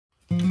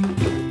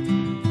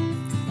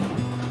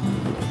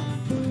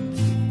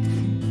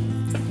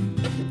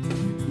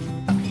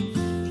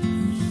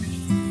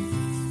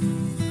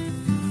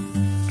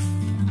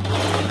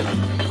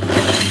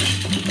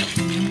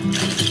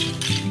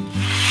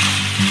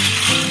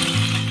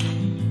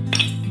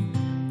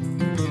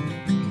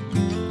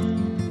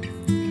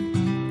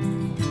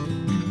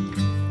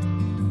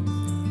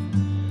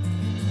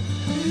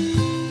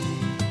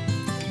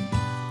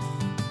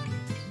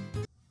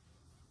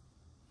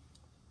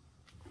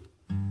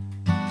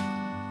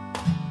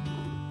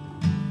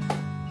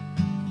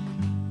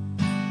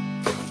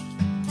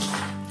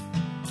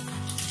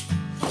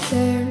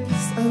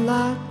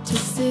lot to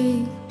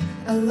see,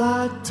 a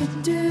lot to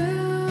do.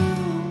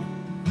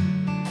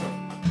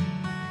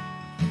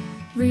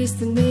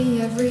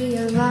 Recently I've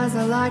realized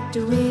I like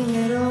doing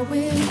it all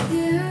with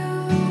you.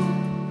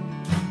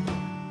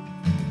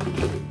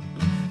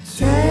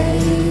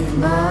 Take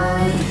my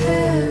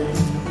hand,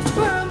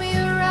 twirl me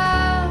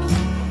around,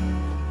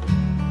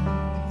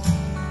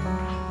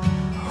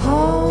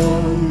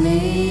 hold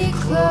me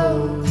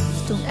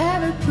close, don't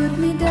ever put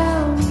me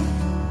down.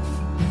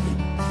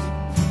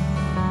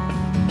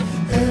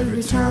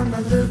 Every time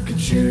I look at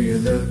you,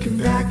 you're looking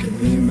back at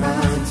me,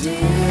 my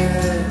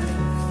dear.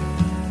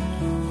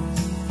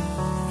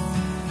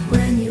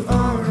 When you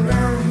are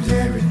around,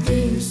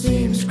 everything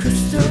seems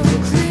crystal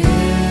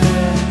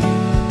clear.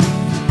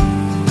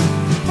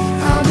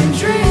 I've been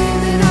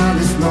dreaming of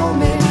this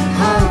moment,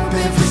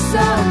 hoping for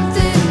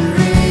something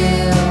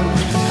real,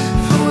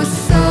 for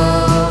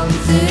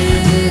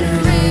something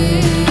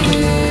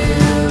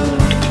real.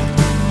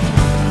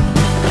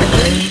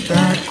 Way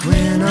back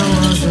when I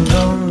wasn't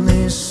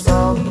lonely,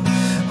 slow,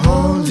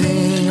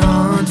 holding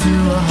on to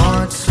a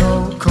heart so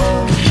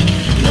cold.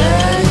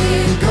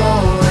 Letting go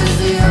is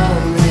the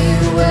only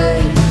way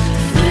to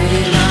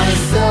free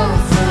myself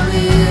from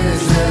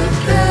years of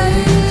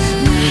pain.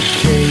 You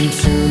came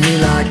to me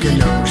like an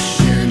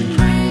ocean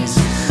breeze,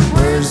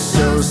 words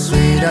so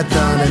sweet I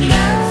thought I'd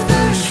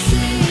never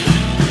see.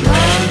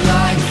 Love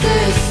like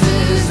this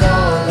is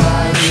all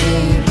I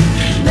need.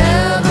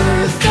 Never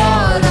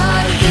thought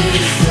I'd be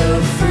so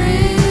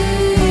free.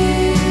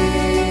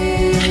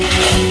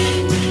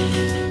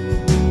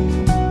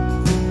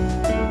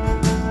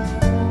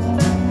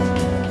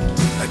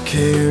 I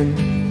can't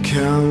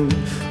count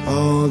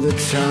all the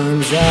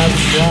times I've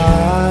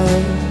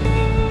tried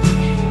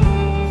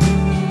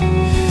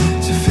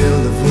to fill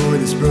the void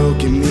that's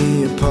broken me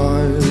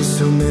apart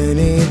so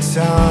many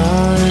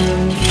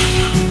times.